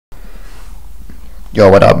Yo,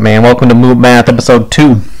 what up, man? Welcome to Move Math episode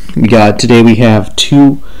 2. Today we have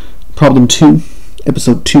problem 2,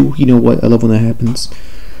 episode 2. You know what? I love when that happens.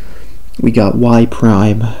 We got y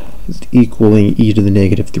prime is equaling e to the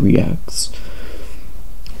negative 3x.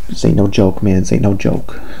 This ain't no joke, man. This ain't no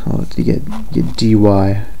joke. You get dy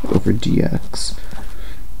over dx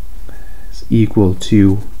is equal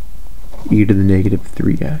to e to the negative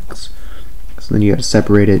 3x. So then you gotta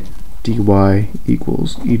separate it. Dy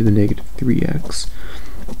equals e to the negative 3x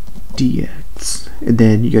dx, and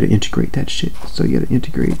then you got to integrate that shit. So you got to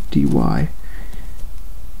integrate dy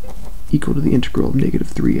equal to the integral of negative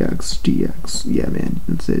 3x dx. Yeah, man,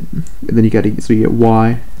 that's it. And then you get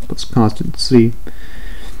y plus constant c.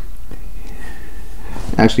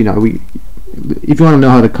 Actually, no, if you want to know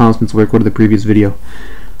how the constants work, go to the previous video.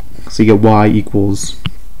 So you get y equals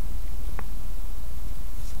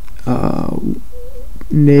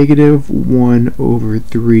negative 1 over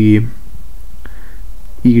 3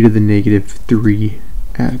 e to the negative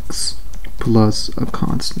 3x plus a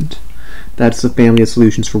constant. That's the family of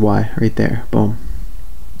solutions for y right there. Boom.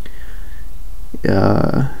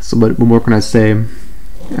 So what more can I say?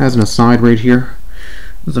 As an aside right here,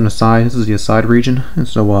 this is the aside region, and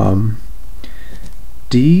so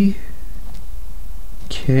d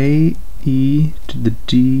k e to the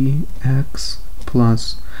dx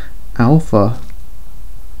plus alpha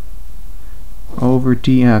over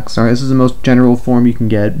dx. Alright, this is the most general form you can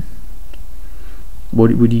get.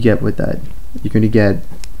 What would you get with that? You're going to get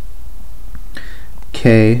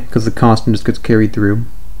k, because the constant just gets carried through,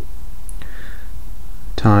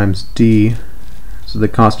 times d, so the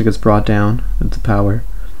constant gets brought down to the power,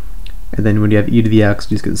 and then when you have e to the x,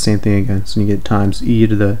 you just get the same thing again, so you get times e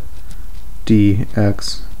to the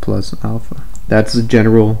dx plus alpha. That's the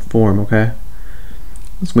general form, okay?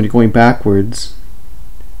 So when you're going backwards,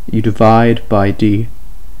 you divide by d.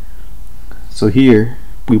 So here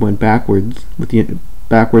we went backwards with the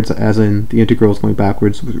as in the integral is going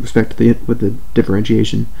backwards with respect to the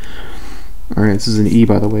differentiation. All right, this is an e,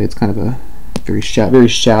 by the way. It's kind of a very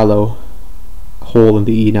shallow hole in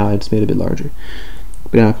the e. Now it's made a bit larger,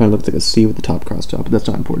 but now it kind of looks like a c with the top crossed out. But that's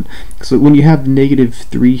not important. So when you have negative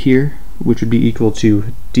 3 here, which would be equal to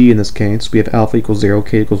d in this case, we have alpha equals 0,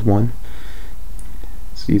 k equals 1.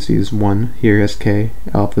 So you see this 1 here as k,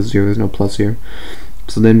 alpha 0, there's no plus here.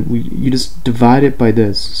 So then you just divide it by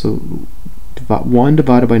this. So 1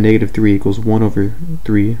 divided by negative 3 equals 1 over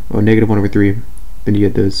 3, or negative 1 over 3. Then you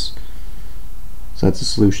get this. So that's the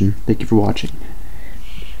solution. Thank you for watching.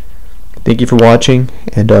 Thank you for watching.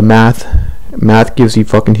 And math gives you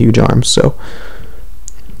fucking huge arms. So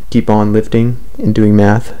keep on lifting and doing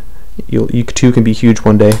math. You too can be huge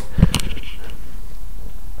one day.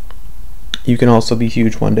 You can also be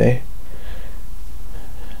huge one day.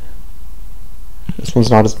 This one's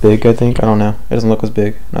not as big, I think. I don't know. It doesn't look as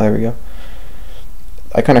big. Oh, there we go.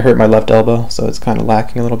 I kind of hurt my left elbow, so it's kind of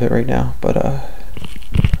lacking a little bit right now, but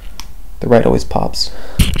the right always pops.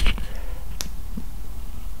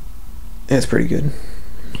 It's pretty good.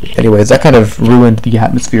 Anyways, that kind of ruined the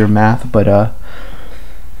atmosphere of math, but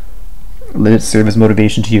let it serve as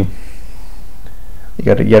motivation to you. You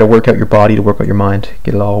gotta work out your body to work out your mind.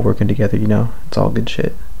 Get it all working together, you know. It's all good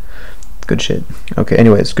shit. Good shit. Okay,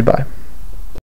 anyways, goodbye.